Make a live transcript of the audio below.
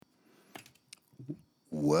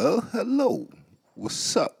Well, hello.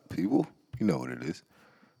 What's up, people? You know what it is.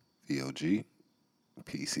 VOG,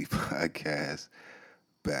 PC Podcast,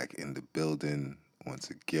 back in the building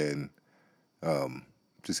once again. Um,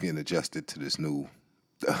 just getting adjusted to this new,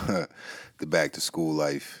 the back to school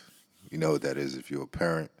life. You know what that is if you're a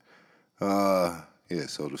parent. Yeah,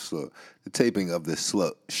 so the taping of this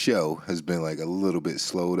show has been like a little bit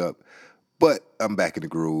slowed up, but I'm back in the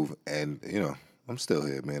groove, and I'm still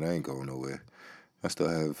here, man. I ain't going nowhere. I still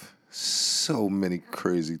have so many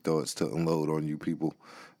crazy thoughts to unload on you people,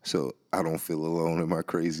 so I don't feel alone in my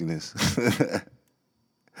craziness.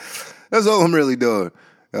 That's all I'm really doing.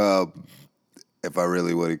 Uh, if I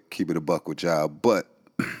really want to keep it a buck with y'all, but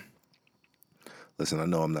listen, I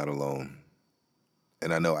know I'm not alone,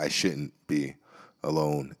 and I know I shouldn't be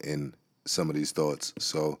alone in some of these thoughts.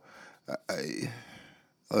 So, I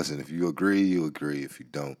listen. If you agree, you agree. If you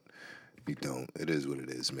don't, you don't. It is what it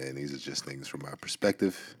is, man. These are just things from my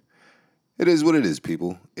perspective. It is what it is,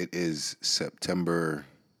 people. It is September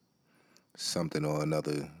something or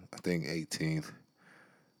another. I think 18th.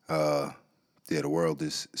 Yeah, the world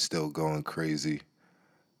is still going crazy.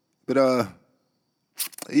 But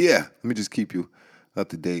yeah, let me just keep you up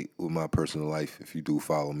to date with my personal life. If you do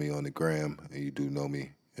follow me on the gram and you do know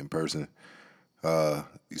me in person,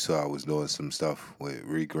 you saw I was doing some stuff with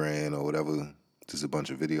Regran or whatever, just a bunch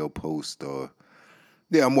of video posts or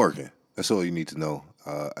yeah, I'm working. That's all you need to know.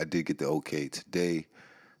 I did get the okay today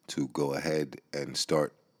to go ahead and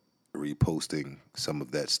start reposting some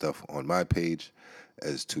of that stuff on my page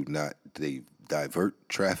as to not divert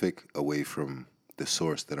traffic away from the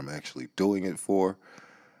source that I'm actually doing it for.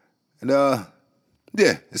 And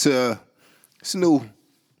yeah, it's a new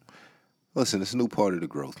listen, it's a new part of the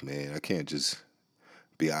growth, man. I can't just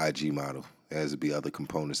be an IG model. There has to be other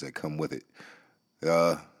components that come with it.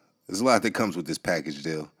 Uh, there's a lot that comes with this package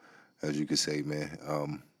deal, as you could say,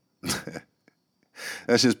 man.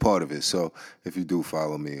 That's just part of it. So if you do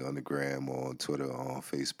follow me on the gram or on Twitter or on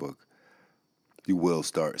Facebook, you will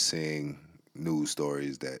start seeing news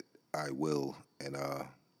stories that I will and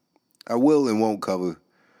won't cover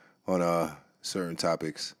on certain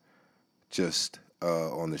topics just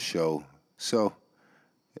on the show. So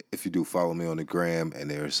if you do follow me on the gram and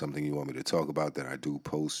there is something you want me to talk about that I do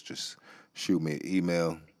post, just shoot me an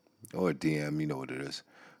email or a DM. You know what it is.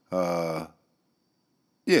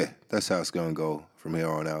 Yeah, that's how it's gonna go from here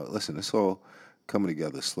on out. Listen, it's all coming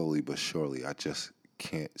together slowly but surely. I just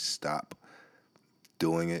can't stop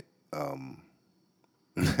doing it.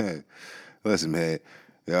 Listen, man,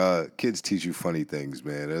 kids teach you funny things,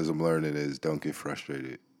 man. As I'm learning is don't get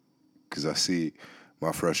frustrated because I see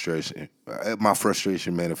my frustration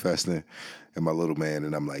manifesting in my little man,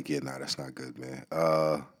 and I'm like, yeah, nah, that's not good, man.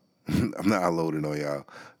 I'm not unloading on y'all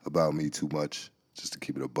about me too much, just to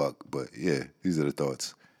keep it a buck. But yeah, these are the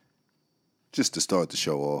thoughts. Just to start the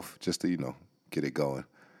show off, just to get it going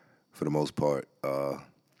for the most part.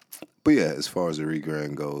 But yeah, as far as the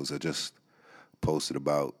regrand goes, I just posted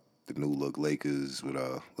about the new look Lakers with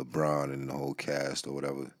LeBron and the whole cast or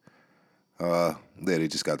whatever. Yeah, they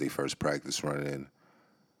just got their first practice running.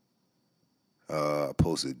 I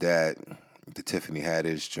posted that, the Tiffany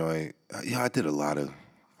Haddish joint. Yeah, I did a lot of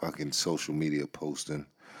fucking social media posting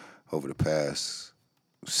over the past,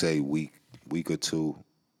 say, week or two,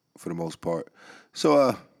 for the most part.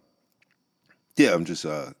 So, yeah, I'm just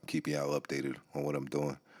keeping y'all updated on what I'm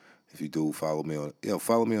doing. If you do follow me on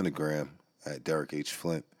the gram at Derek H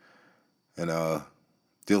Flint, and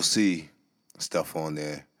you'll see stuff on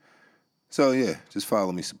there. So yeah, just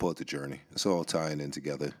follow me, support the journey. It's all tying in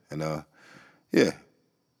together, and yeah,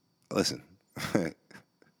 listen.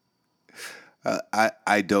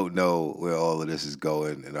 I don't know where all of this is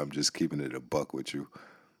going, and I'm just keeping it a buck with you.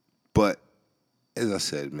 But as I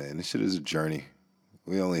said, man, this shit is a journey.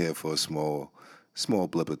 We only here for a small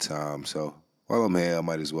blip of time. So while I'm here, I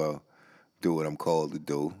might as well do what I'm called to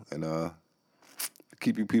do and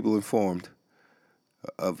keep you people informed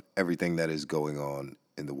of everything that is going on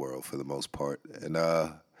in the world for the most part. And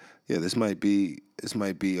yeah, this might be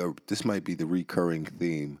the recurring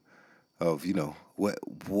theme of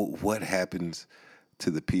what happens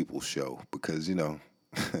to the people show because in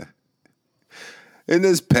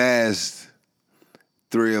this past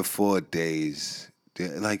 3 or 4 days,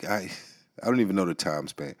 like I don't even know the time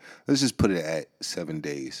span. Let's just put it at 7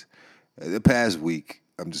 days. The past week,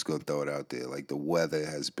 I'm just gonna throw it out there. Like the weather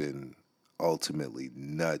has been ultimately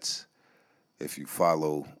nuts. If you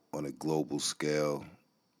follow on a global scale,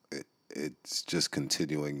 it's just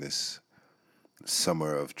continuing this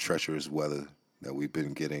summer of treacherous weather that we've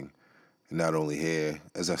been getting. And not only here,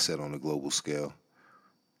 as I said, on a global scale.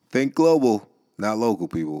 Think global, not local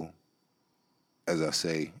people. as I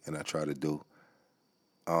say and I try to do.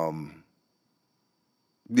 Um,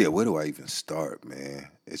 yeah, where do I even start, man?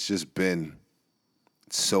 It's just been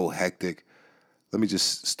so hectic. Let me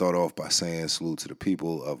just start off by saying salute to the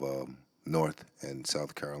people of North and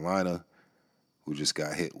South Carolina who just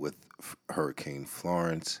got hit with Hurricane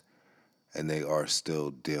Florence, and they are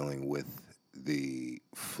still dealing with the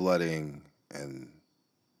flooding. And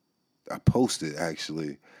I posted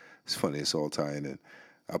actually, it's funny, it's all tying in.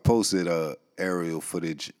 I posted aerial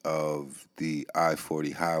footage of the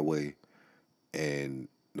I-40 highway in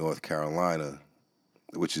North Carolina,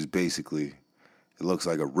 which is basically, it looks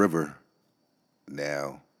like a river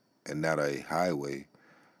now and not a highway.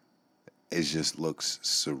 It just looks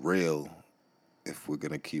surreal if we're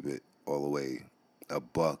going to keep it all the way a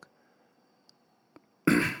buck.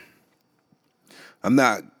 I'm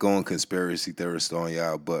not going conspiracy theorist on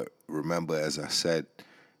y'all, but remember, as I said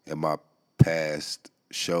in my past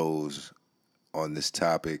shows on this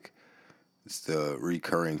topic, it's the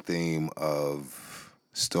recurring theme of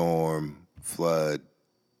storm, flood,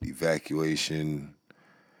 evacuation.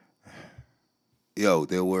 Yo,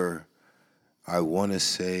 there were, I want to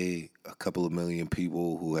say, a couple of million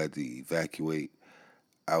people who had to evacuate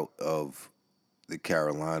out of the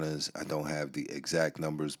Carolinas. I don't have the exact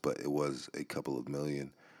numbers, but it was a couple of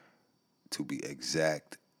million to be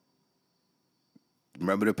exact.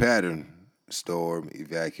 Remember the pattern: storm,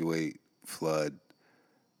 evacuate, flood.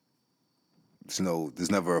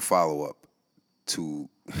 There's never a follow up to.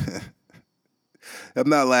 I'm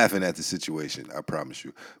not laughing at the situation, I promise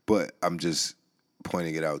you, but I'm just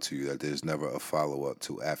pointing it out to you that there's never a follow up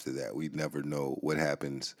to after that. We never know what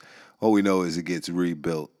happens. All we know is it gets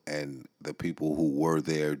rebuilt, and the people who were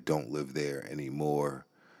there don't live there anymore.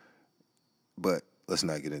 But let's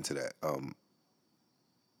not get into that.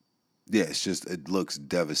 Yeah, it looks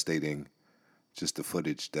devastating. Just the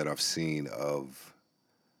footage that I've seen of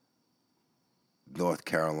North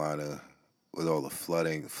Carolina with all the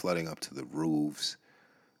flooding up to the roofs,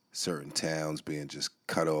 certain towns being just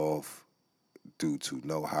cut off due to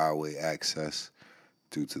no highway access,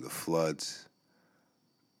 due to the floods.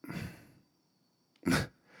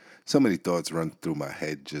 So many thoughts run through my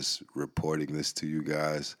head just reporting this to you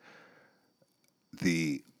guys.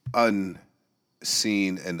 The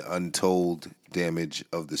unseen and untold damage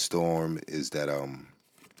of the storm is that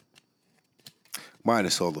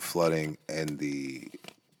minus all the flooding and the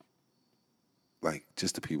like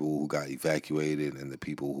just the people who got evacuated and the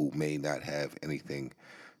people who may not have anything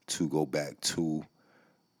to go back to,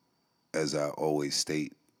 as I always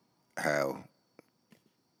state, how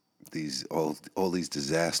all these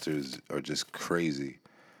disasters are just crazy.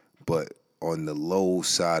 But on the low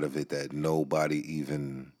side of it that nobody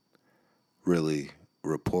even really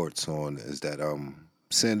reports on is that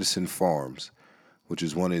Sanderson Farms, which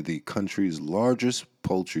is one of the country's largest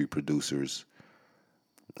poultry producers,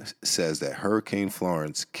 says that Hurricane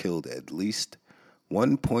Florence killed at least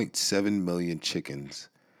 1.7 million chickens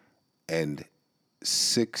and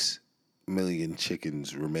 6 million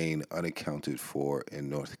chickens remain unaccounted for in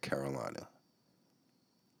North Carolina.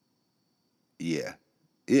 Yeah.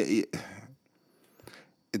 It,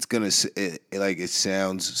 it's gonna like it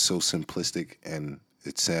sounds so simplistic and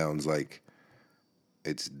it sounds like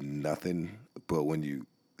it's nothing, but when you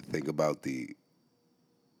think about the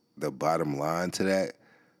bottom line to that,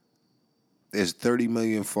 there's 30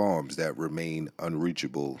 million farms that remain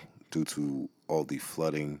unreachable due to all the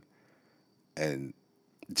flooding and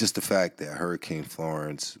just the fact that Hurricane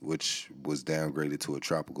Florence, which was downgraded to a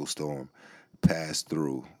tropical storm, passed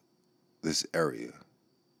through this area.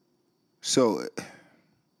 So,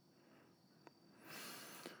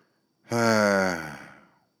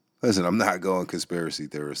 listen, I'm not going conspiracy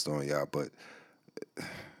theorist on y'all, but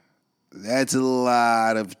that's a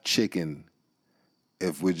lot of chicken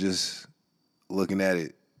if we're just looking at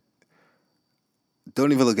it.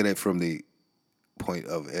 Don't even look at it from the point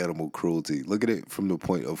of animal cruelty. Look at it from the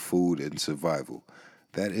point of food and survival.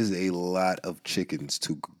 That is a lot of chickens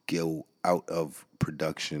to go out of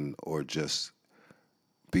production or just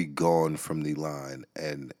be gone from the line.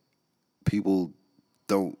 And people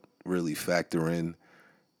don't really factor in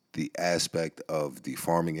the aspect of the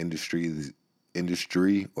farming industry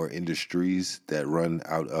or industries that run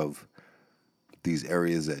out of these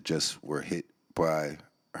areas that just were hit by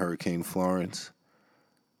Hurricane Florence.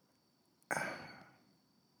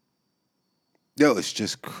 Yo, it's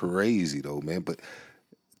just crazy though, man. But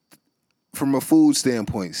from a food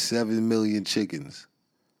standpoint, 7 million chickens.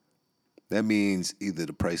 That means either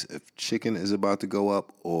the price of chicken is about to go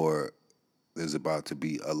up or there's about to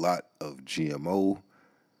be a lot of GMO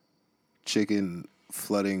chicken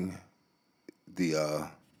flooding the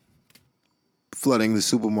flooding the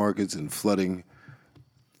supermarkets and flooding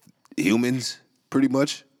humans, pretty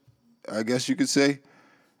much, I guess you could say.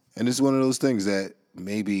 And it's one of those things that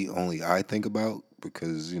maybe only I think about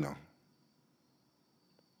because,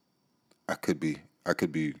 I could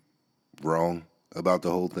be wrong about the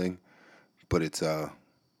whole thing, but it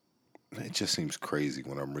just seems crazy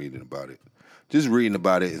when I'm reading about it. Just reading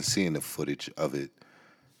about it and seeing the footage of it.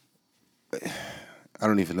 I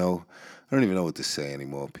don't even know. I don't even know what to say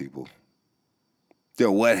anymore, people. Yo,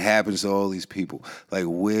 what happens to all these people? Like,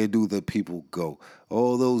 where do the people go?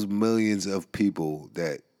 All those millions of people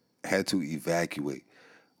that had to evacuate,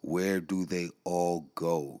 where do they all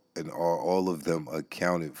go? And are all of them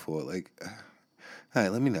accounted for? Like, all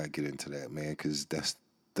right, let me not get into that, man, because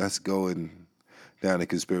that's going down the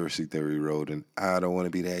conspiracy theory road, and I don't want to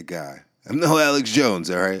be that guy. I'm no Alex Jones,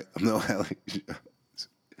 all right? I'm no Alex Jones.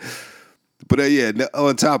 But yeah,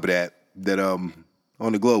 on top of that on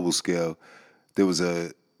the global scale, there was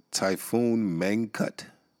a typhoon Mangkhut,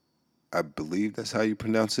 I believe that's how you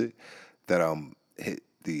pronounce it, that hit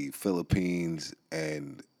the Philippines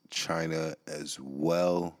and China as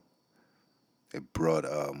well. It brought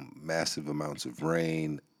massive amounts of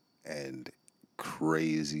rain and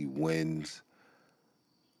crazy winds,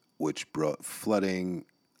 which brought flooding,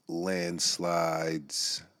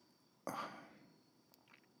 landslides.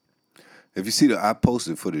 If you see I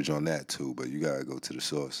posted footage on that too, but you gotta go to the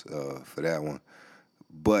source for that one.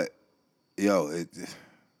 But yo,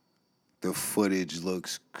 the footage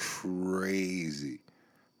looks crazy,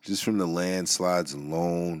 just from the landslides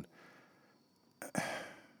alone.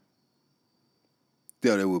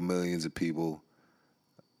 Yo, there were millions of people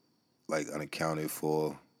like unaccounted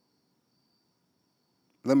for.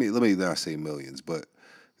 Let me not say millions, but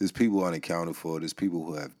there's people unaccounted for. There's people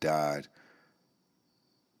who have died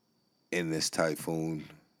in this typhoon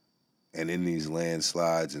and in these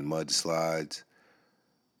landslides and mudslides,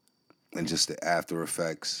 and just the after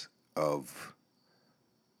effects of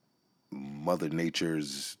Mother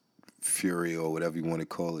Nature's fury or whatever you want to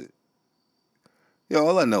call it. Yo,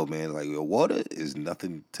 all I know, man, like water is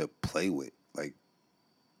nothing to play with. Like,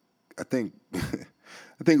 I think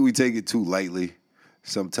I think we take it too lightly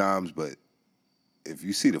sometimes, but if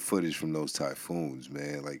you see the footage from those typhoons,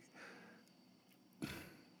 man, like,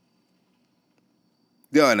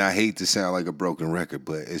 yo, and I hate to sound like a broken record,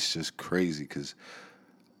 but it's just crazy because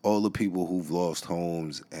all the people who've lost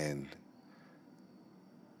homes and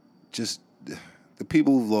just the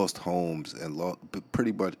people who've lost homes and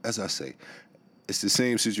pretty much, as I say, it's the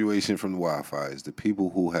same situation from the wildfires. The people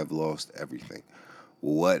who have lost everything.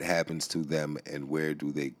 What happens to them and where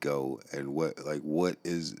do they go and what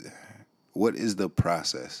is the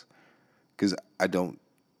process? Because I don't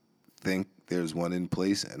think there's one in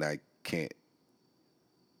place, and I can't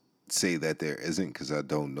say that there isn't because I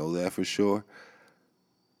don't know that for sure.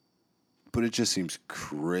 But it just seems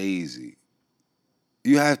crazy.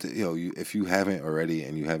 You have to, if you haven't already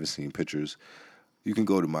and you haven't seen pictures, you can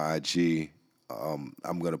go to my IG.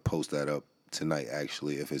 I'm gonna post that up tonight,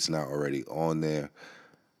 actually, if it's not already on there.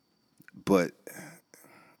 But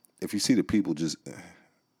if you see the people just,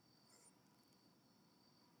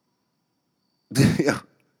 yo,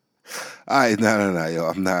 no, yo,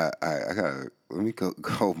 I'm not. I gotta let me go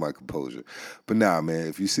with my composure. But nah, man,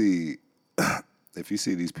 if you see, if you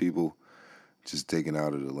see these people just digging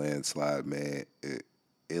out of the landslide, man,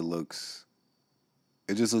 it looks,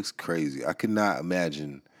 it just looks crazy. I could not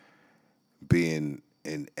imagine being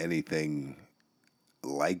in anything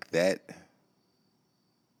like that,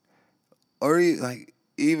 or like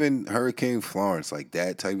even Hurricane Florence, like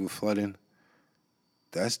that type of flooding.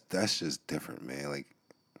 That's just different, man. Like,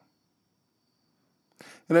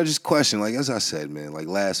 and I just question, like as I said, man, like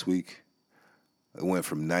last week, it went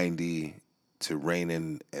from 90 to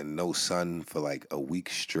raining and no sun for like a week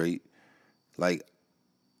straight. Like,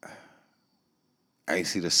 I ain't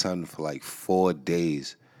see the sun for like 4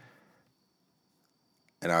 days.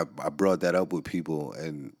 And I brought that up with people,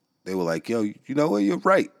 and they were like, yo, you know what? You're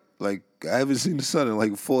right. Like, I haven't seen the sun in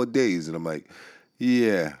like 4 days. And I'm like,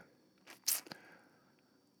 yeah.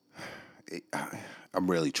 I'm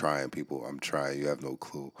really trying, people. I'm trying. You have no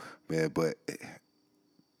clue, man. But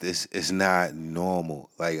this is not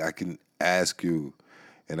normal. Like, I can ask you,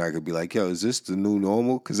 and I could be like, yo, is this the new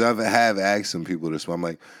normal? Because I have asked some people this. I'm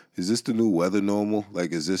like, is this the new weather normal?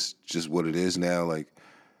 Like, is this just what it is now? Like,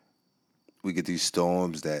 we get these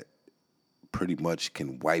storms that pretty much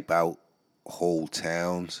can wipe out whole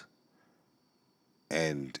towns,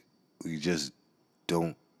 and we just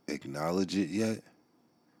don't acknowledge it yet.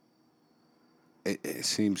 It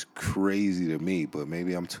seems crazy to me, but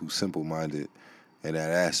maybe I'm too simple minded in that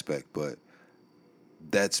aspect. But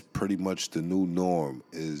that's pretty much the new norm.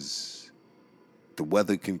 Is the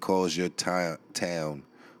weather can cause your town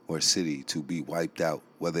or city to be wiped out,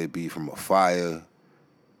 whether it be from a fire,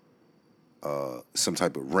 some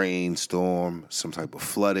type of rainstorm, some type of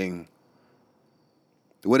flooding,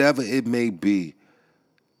 whatever it may be.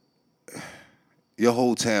 Your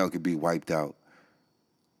whole town could be wiped out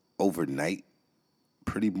overnight,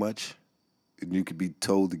 pretty much, and you could be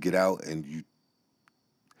told to get out, and you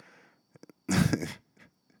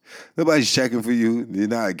nobody's checking for you. You're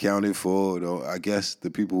not accounted for. Though I guess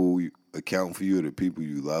the people who account for you are the people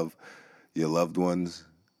you love, your loved ones.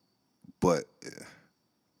 But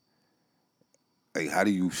like, how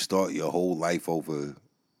do you start your whole life over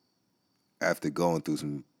after going through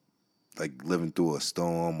some, like living through a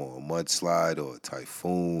storm or a mudslide or a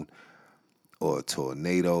typhoon or a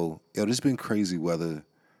tornado? Yo, this has been crazy weather.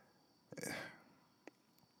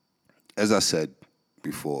 As I said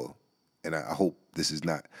before, and I hope this is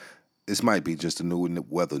not. This might be just a new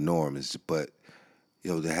weather norm, but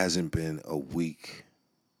there hasn't been a week,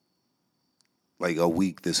 like a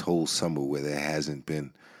week this whole summer, where there hasn't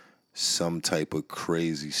been some type of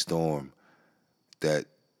crazy storm that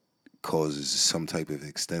causes some type of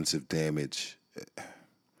extensive damage.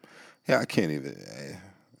 Yeah, I can't even.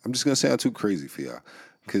 I'm just gonna sound too crazy for y'all,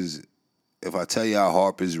 because if I tell y'all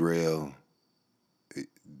HAARP is real,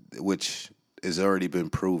 which has already been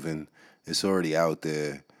proven, it's already out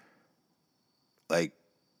there. Like,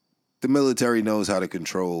 the military knows how to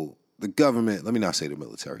control the government. Let me not say the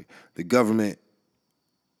military. The government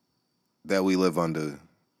that we live under.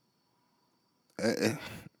 The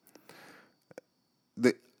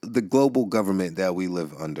global government that we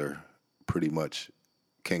live under pretty much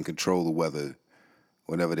can control the weather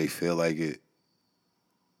whenever they feel like it.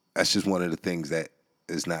 That's just one of the things that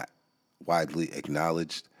is not widely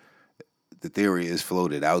acknowledged. The theory is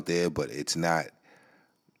floated out there, but it's not.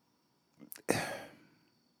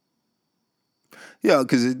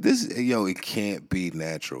 Because it can't be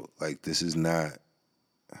natural. Like, this is not.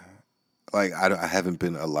 Like, I haven't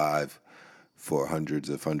been alive for hundreds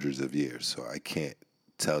of years, so I can't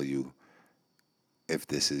tell you if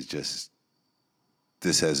this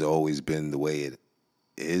has always been the way it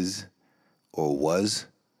is or was,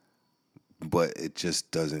 but it just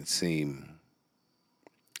doesn't seem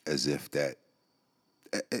as if that.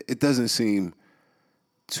 It doesn't seem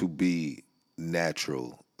to be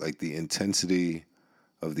natural. Like, the intensity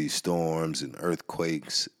of these storms and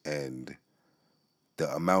earthquakes and the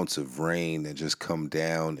amounts of rain that just come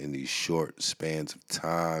down in these short spans of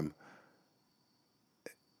time,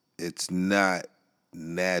 it's not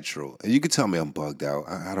natural. And you can tell me I'm bugged out.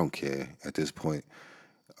 I don't care at this point.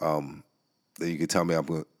 You can tell me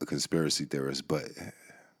I'm a conspiracy theorist, but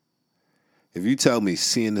if you tell me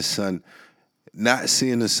not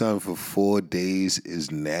seeing the sun for 4 days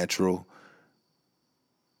is natural,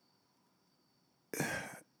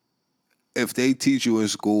 if they teach you in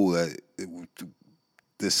school that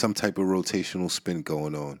there's some type of rotational spin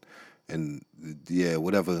going on, and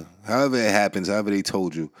whatever, however it happens, however they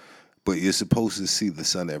told you, but you're supposed to see the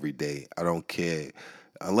sun every day. I don't care.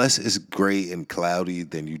 Unless it's gray and cloudy,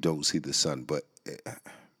 then you don't see the sun. But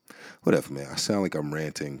whatever, man. I sound like I'm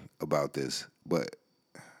ranting about this, but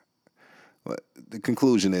the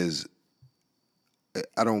conclusion is,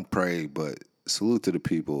 I don't pray, but salute to the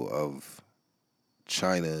people of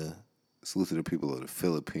China, salute to the people of the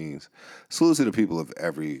Philippines, salute to the people of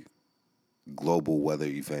every global weather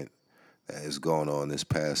event that has gone on this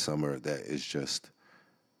past summer that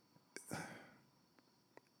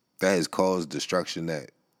has caused destruction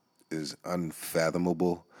that is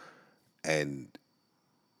unfathomable and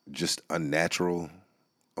just unnatural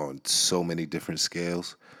on so many different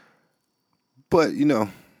scales. But,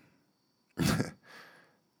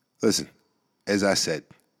 listen, as I said,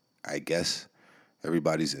 I guess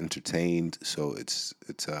everybody's entertained, so it's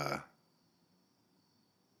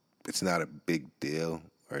not a big deal,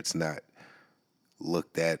 or it's not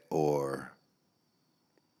looked at, or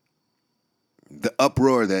the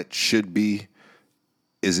uproar that should be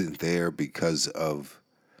isn't there because of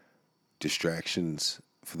distractions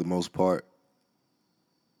for the most part.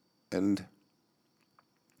 And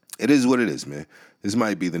it is what it is, man. This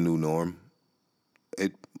might be the new norm.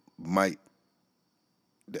 It might,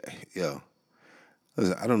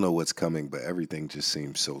 listen, I don't know what's coming, but everything just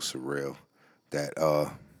seems so surreal that,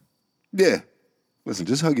 listen,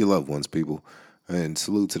 just hug your loved ones, people. And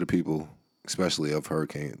salute to the people, especially of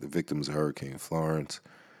the victims of Hurricane Florence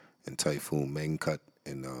and Typhoon Mangkhut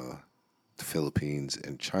in the Philippines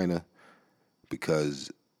and China,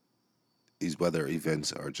 because these weather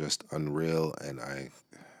events are just unreal, and I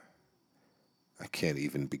can't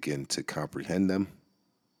even begin to comprehend them.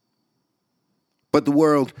 But the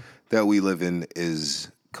world that we live in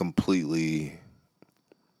is completely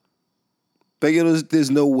like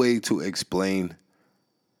there's no way to explain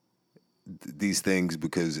these things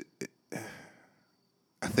because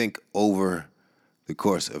I think over the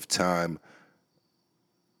course of time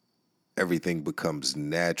everything becomes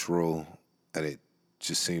natural and it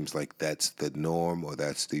just seems like that's the norm or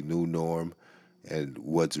that's the new norm and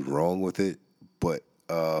what's wrong with it. But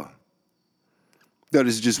no,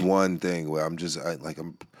 this is just one thing where I'm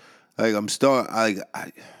start I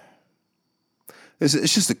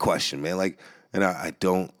it's just a question, man. Like, and I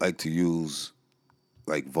don't like to use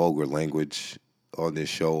like vulgar language on this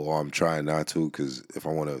show, or I'm trying not to, because if I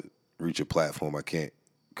want to reach a platform, I can't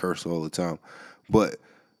curse all the time. But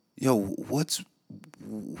yo, what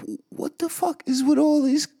the fuck is with all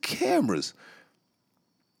these cameras?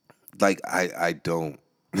 Like, I don't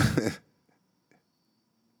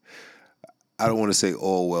I don't want to say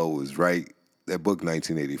Orwell was right. That book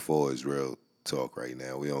 1984 is real talk right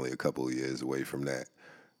now. We only a couple of years away from that.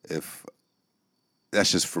 If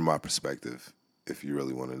that's just from my perspective, if you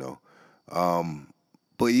really want to know.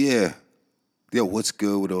 But yeah, what's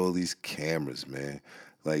good with all these cameras, man?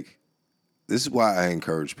 Like, this is why I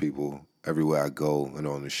encourage people everywhere I go and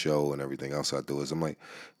on the show and everything else I do is I'm like,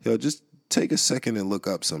 just take a second and look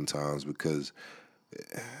up sometimes because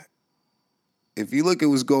if you look at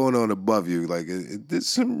what's going on above you, like there's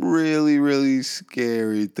some really, really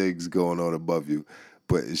scary things going on above you.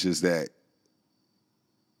 But it's just that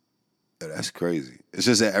that's crazy. It's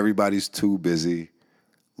just that everybody's too busy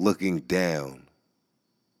looking down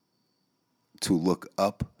to look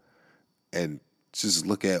up and just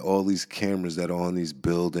look at all these cameras that are on these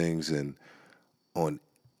buildings and on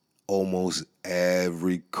almost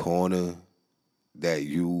every corner that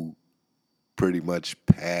you pretty much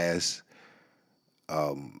pass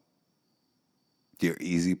your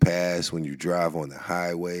easy pass when you drive on the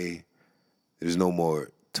highway. There's no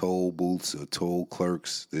more toll booths or toll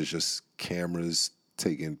clerks. There's just cameras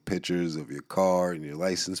taking pictures of your car and your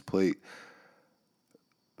license plate.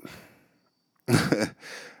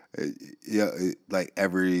 Like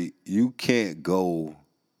you can't go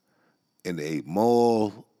in a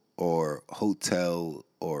mall or hotel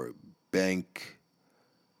or bank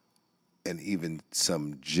and even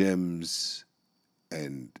some gyms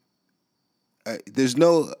and there's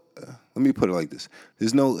no let me put it like this,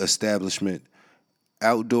 there's no establishment,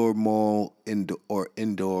 outdoor mall,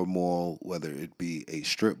 indoor mall, whether it be a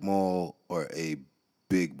strip mall or a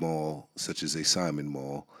big mall such as a Simon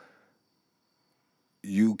Mall.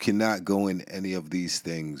 You cannot go in any of these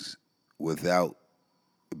things without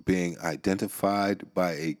being identified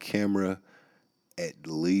by a camera at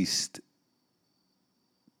least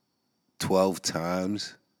 12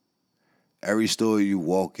 times. Every store you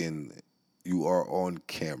walk in, you are on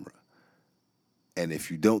camera. And if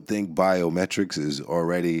you don't think biometrics is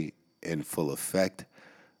already in full effect,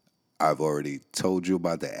 I've already told you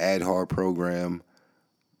about the ADHAR program.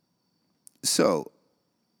 So,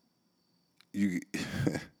 you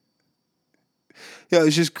yeah,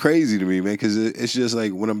 it's just crazy to me, man, because it's just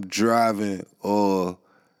like when I'm driving or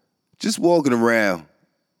just walking around,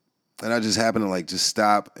 and I just happen to like just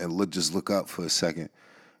stop and look up for a second,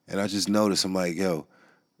 and I just notice I'm like,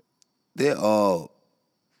 there are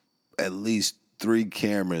at least 3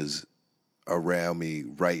 cameras around me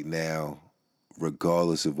right now,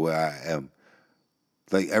 regardless of where I am.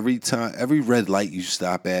 Like every red light you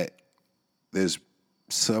stop at, there's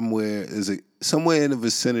somewhere somewhere in the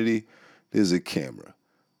vicinity, there's a camera.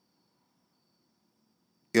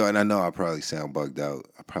 And I know I probably sound bugged out.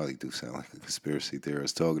 I probably do sound like a conspiracy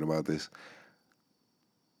theorist talking about this.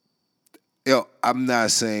 I'm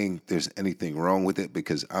not saying there's anything wrong with it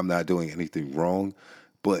because I'm not doing anything wrong,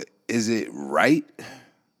 but is it right?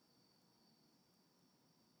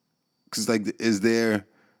 Because, like, there's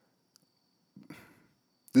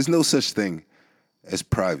no such thing as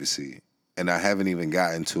privacy. And I haven't even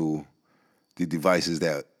gotten to the devices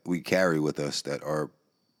that we carry with us that are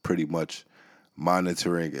pretty much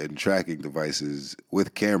monitoring and tracking devices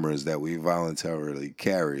with cameras that we voluntarily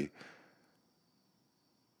carry.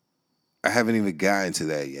 I haven't even gotten to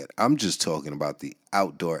that yet. I'm just talking about the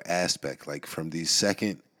outdoor aspect. Like from the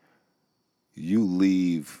second you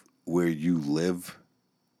leave where you live,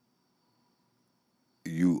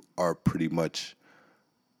 you are pretty much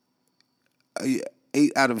 8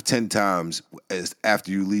 out of 10 times as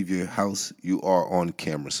after you leave your house, you are on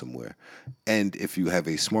camera somewhere. And if you have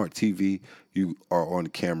a smart TV, you are on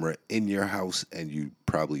camera in your house and you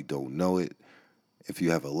probably don't know it. If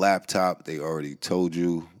you have a laptop, they already told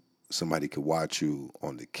you somebody could watch you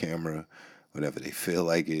on the camera whenever they feel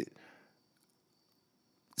like it.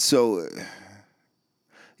 So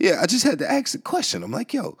yeah, I just had to ask the question. I'm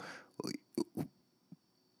like, yo,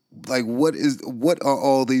 like what are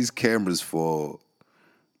all these cameras for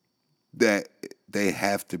that they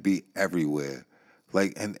have to be everywhere?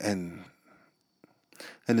 Like and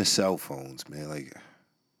the cell phones, man. Like,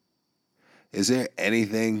 is there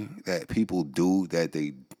anything that people do that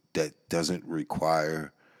doesn't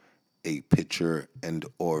require a picture and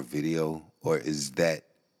or video, or is that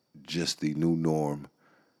just the new norm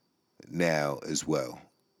now as well?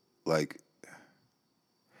 Like,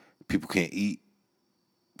 people can't eat,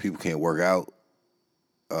 people can't work out,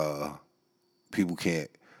 uh, people can't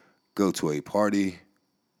go to a party,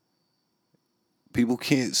 people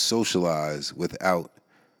can't socialize without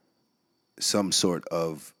some sort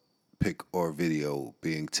of pic or video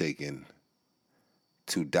being taken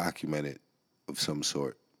to document it of some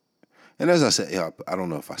sort. And as I said, yeah, I don't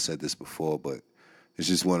know if I said this before, but it's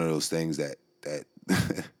just one of those things that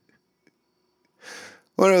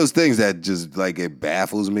one of those things that just like it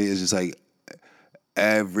baffles me. It's just like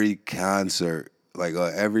every concert, like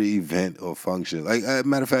every event or function. Like,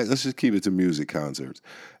 matter of fact, let's just keep it to music concerts.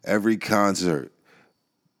 Every concert,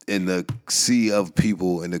 in the sea of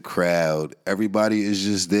people in the crowd, everybody is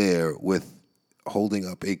just there with holding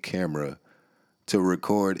up a camera to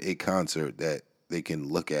record a concert that they can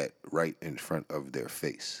look at right in front of their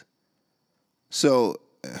face. So,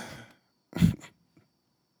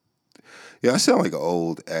 yeah, I sound like an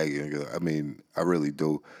old Aggie. I mean, I really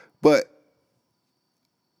do. But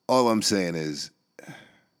all I'm saying is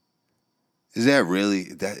that really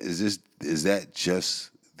is that just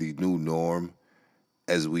the new norm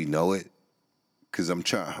as we know it? Because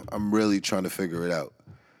I'm really trying to figure it out.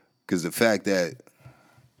 Because the fact that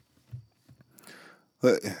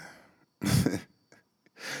uh,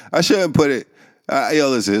 I shouldn't put it. Yo,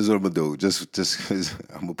 listen. Here's what I'm gonna do. Just 'cause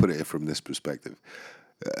I'm gonna put it from this perspective.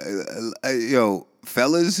 Yo,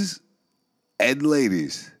 fellas and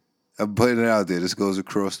ladies, I'm putting it out there. This goes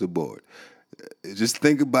across the board. Just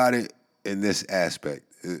think about it in this aspect.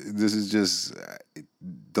 This is just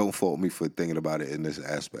don't fault me for thinking about it in this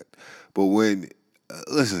aspect. But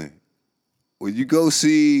listen, when you go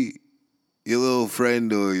see your little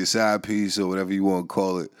friend or your side piece or whatever you want to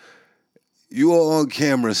call it, you are on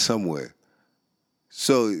camera somewhere.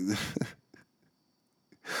 So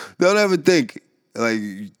don't ever think like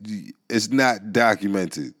it's not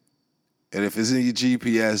documented. And if it's in your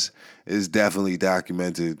GPS, it's definitely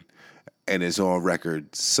documented and it's on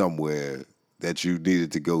record somewhere that you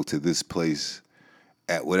needed to go to this place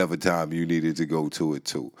at whatever time you needed to go to it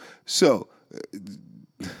too. So,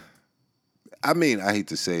 I mean, I hate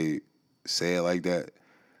to say it like that,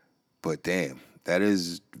 but damn, that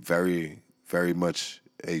is very, very much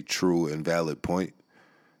a true and valid point.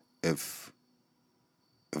 If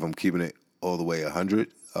I'm keeping it all the way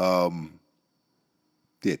 100, yeah,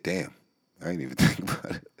 damn, I didn't even think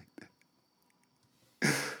about it.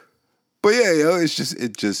 But yeah, yo, it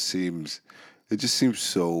just seems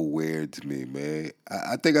so weird to me, man.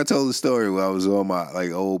 I think I told the story where I was on my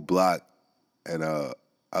like old block and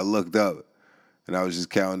I looked up and I was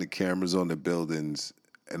just counting the cameras on the buildings,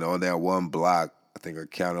 and on that one block, I think I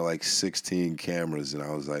counted like 16 cameras, and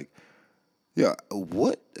I was like, yeah,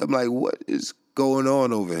 what? I'm like, what is going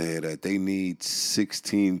on over here that they need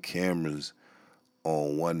 16 cameras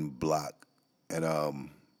on one block? And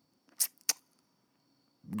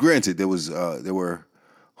granted, there were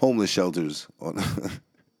homeless shelters on.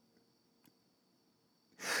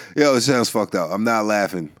 Yo, it sounds fucked up. I'm not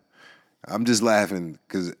laughing. I'm just laughing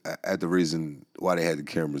because at the reason why they had the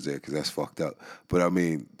cameras there, because that's fucked up. But I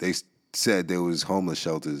mean, they said there was homeless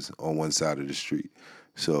shelters on one side of the street,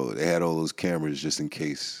 so they had all those cameras just in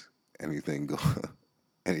case anything go,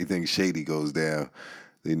 anything shady goes down.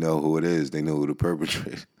 They know who it is. They know who the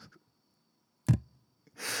perpetrator.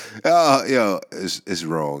 Oh, yo, it's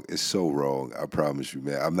wrong. It's so wrong. I promise you,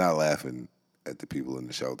 man. I'm not laughing at the people in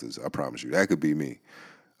the shelters. I promise you. That could be me.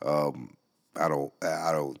 I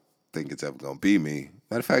don't think it's ever gonna be me.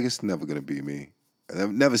 Matter of fact, it's never gonna be me. I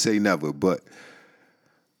never say never, but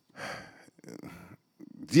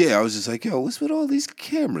yeah, I was just like, yo, what's with all these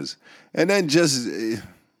cameras? And then just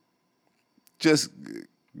just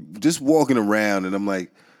walking around, and I'm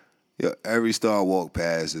like, yo, every store I walk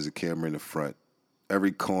past, there's a camera in the front.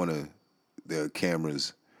 Every corner, there are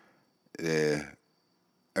cameras there.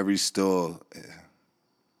 Every store.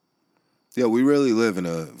 Yeah, we really live in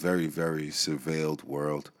a very, very surveilled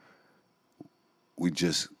world. We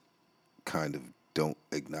just kind of don't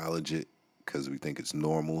acknowledge it because we think it's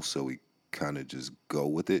normal, so we kind of just go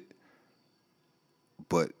with it.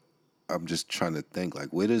 But I'm just trying to think, like,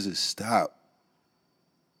 where does it stop?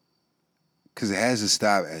 Because it has to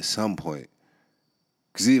stop at some point.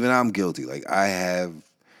 Because even I'm guilty. Like, I have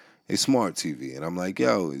a smart TV, and I'm like,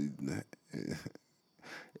 yo,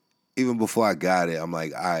 even before I got it, I'm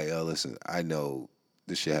like, all right, yo, listen, I know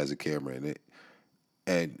this shit has a camera in it,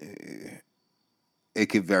 and it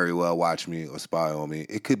could very well watch me or spy on me.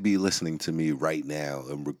 It could be listening to me right now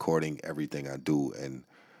and recording everything I do and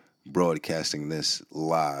broadcasting this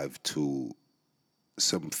live to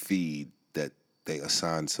some feed that they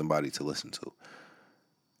assign somebody to listen to.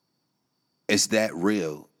 It's that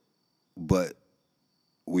real, but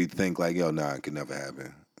we think like, yo, nah, it could never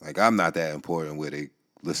happen. Like, I'm not that important where they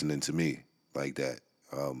listening to me like that.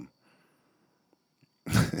 Um,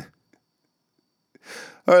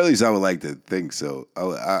 or at least I would like to think so.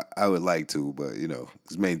 I would like to, but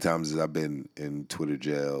as many times as I've been in Twitter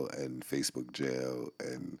jail and Facebook jail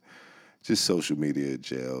and just social media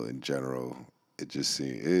jail in general, it just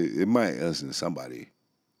seems it might listen somebody,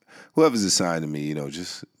 whoever's assigned to me,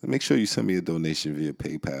 just make sure you send me a donation via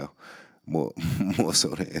PayPal, more more so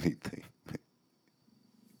than anything.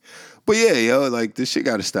 But yeah, yo, like this shit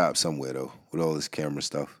got to stop somewhere though with all this camera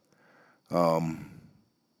stuff. Um,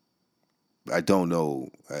 I don't know.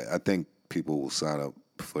 I think people will sign up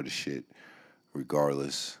for the shit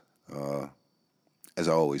regardless. Uh, as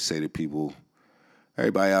I always say to people,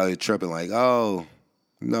 everybody out here tripping like, oh,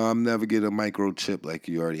 no, I'm never getting a microchip like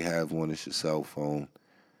you already have one. It's your cell phone.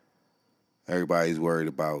 Everybody's worried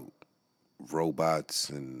about robots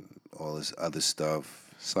and all this other stuff.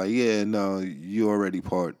 It's like, yeah, no, you already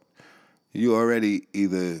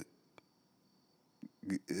either,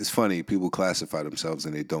 it's funny, people classify themselves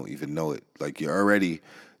and they don't even know it. Like, you're already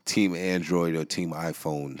team Android or team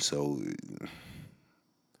iPhone, so,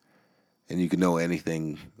 and you can know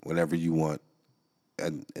anything whenever you want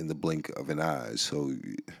in the blink of an eye. So,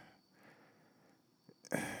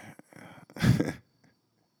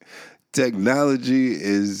 technology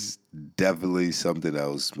is definitely something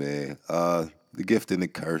else, man. The gift and the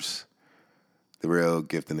curse. The real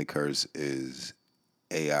gift and the curse is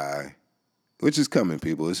AI, which is coming,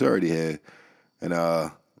 people. It's already here. And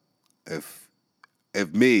if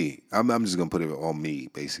I'm just gonna put it on me,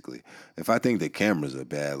 basically. If I think the cameras are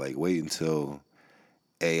bad, like wait until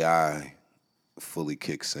AI fully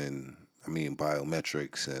kicks in. I mean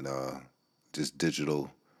biometrics and just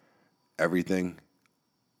digital everything.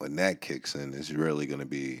 When that kicks in, it's really gonna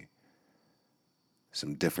be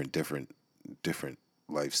some different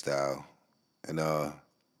lifestyle. And I,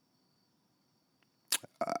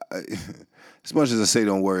 as much as I say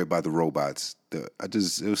don't worry about the robots, it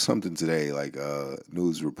was something today, like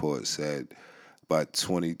news report said by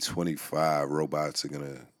 2025 robots are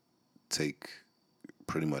gonna take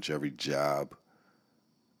pretty much every job,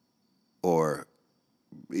 or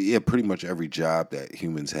yeah, pretty much every job that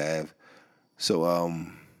humans have. So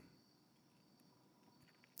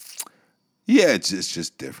yeah, it's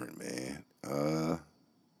just different, man. Uh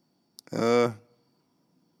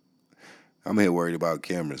I'm here worried about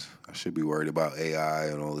cameras. I should be worried about AI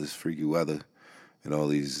and all this freaky weather and all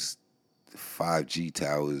these 5G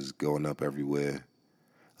towers going up everywhere.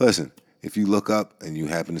 Listen, if you look up and you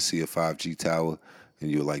happen to see a 5G tower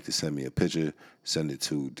and you would like to send me a picture, send it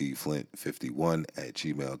to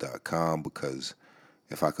dflint51@gmail.com, because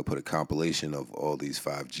if I could put a compilation of all these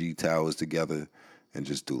 5G towers together and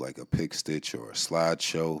just do like a pick stitch or a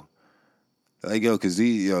slideshow, like, yo, because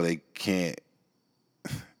they can't,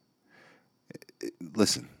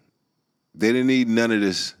 listen, they didn't need none of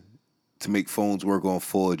this to make phones work on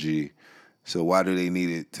 4G, so why do they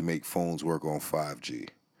need it to make phones work on 5G?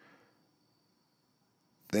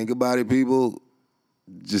 Think about it, people.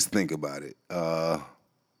 Just think about it.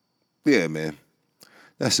 Yeah, man.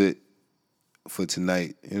 That's it for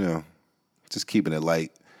tonight. Just keeping it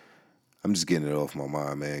light. I'm just getting it off my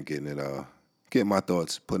mind, man. Getting my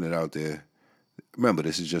thoughts, putting it out there. Remember,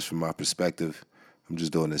 this is just from my perspective. I'm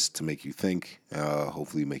just doing this to make you think,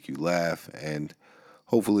 hopefully make you laugh, and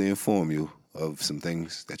hopefully inform you of some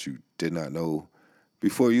things that you did not know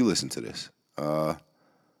before you listen to this.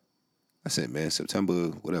 That's it, man. September,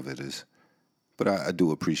 whatever it is. But I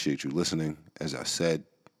do appreciate you listening. As I said,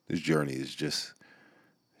 this journey is it's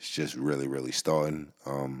just really, really starting.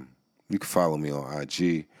 You can follow me on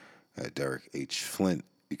IG at Derek H. Flint.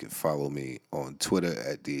 You can follow me on Twitter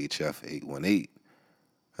at DHF818.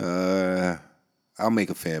 I'll make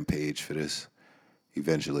a fan page for this.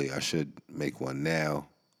 Eventually, I should make one now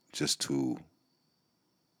just to,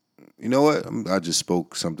 you know what? I just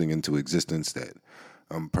spoke something into existence that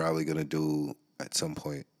I'm probably going to do at some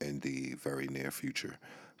point in the very near future.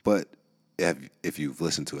 But if you've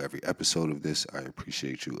listened to every episode of this, I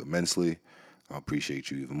appreciate you immensely. I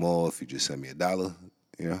appreciate you even more if you just send me $1.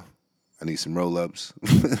 I need some roll-ups.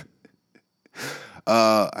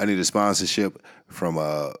 I need a sponsorship from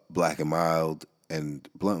Black and Mild and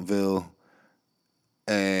Bluntville.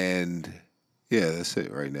 And yeah, that's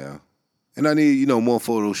it right now. And I need, more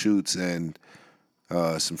photo shoots and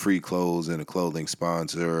some free clothes and a clothing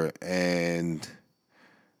sponsor. And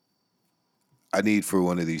I need for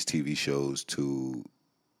one of these TV shows to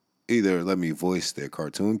either let me voice their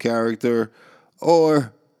cartoon character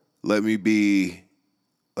or let me be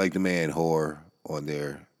like the man whore on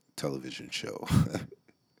their television show.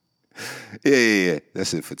 Yeah.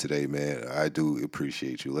 That's it for today, man. I do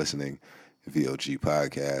appreciate you listening. VOG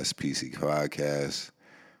Podcast, PC Podcast.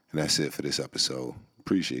 And that's it for this episode.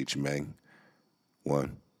 Appreciate you, man.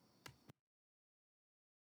 One.